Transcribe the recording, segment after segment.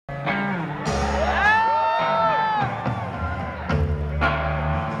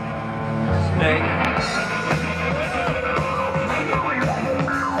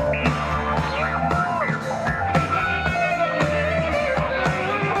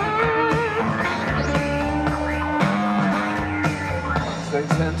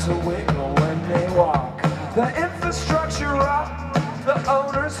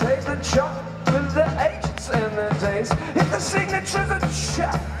Timers hate the jump with the agents and the days. If the signatures are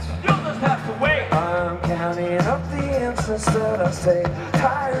checked, You'll just have to wait. I'm counting up the instants that I say.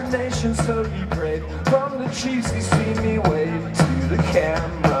 Tired nation, so you brave. From the Chiefs, you see me wave to the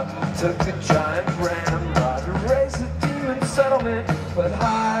camera. Took the giant ramrod to raise the demon settlement, but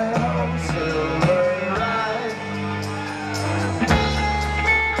hi-ho, silver ride.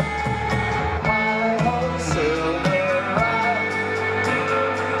 Hi-ho, silver ride.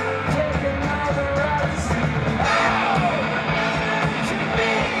 Take another ride to see how to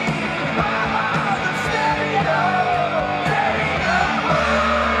be.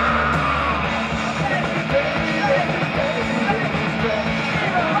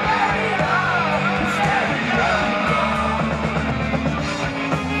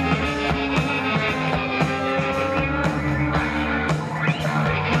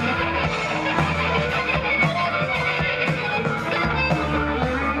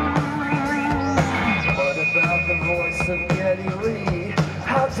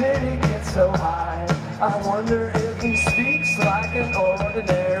 How did he get so high? I wonder if he speaks like an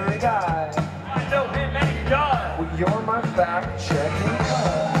ordinary guy. I know him and he does. Well, you're my fact-checking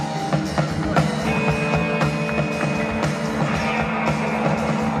guy.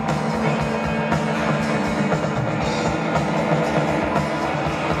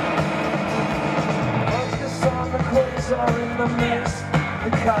 Focus on the quasar in the mist.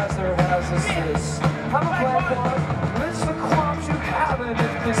 The Kaiser has assist. I'm a playboy. List the qualms you haven't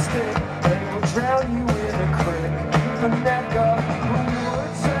existed. They will drown you in a creek. The neck of the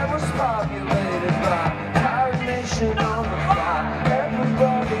woods that was populated by tired nation on the fly.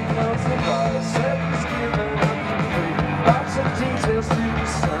 Everybody knows about it. Sept is given up for free. Lots of details to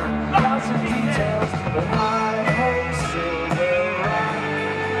discern. Lots of details, but hi-ho, silver ride.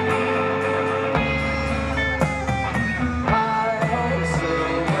 Hi-ho,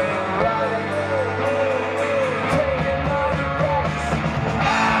 silver ride. Take another box.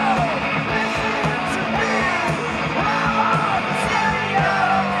 Oh, listen to me. I'm on the stereo.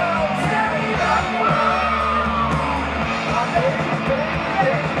 Stereo. I'm baby, baby,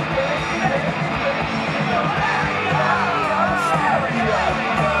 baby, baby.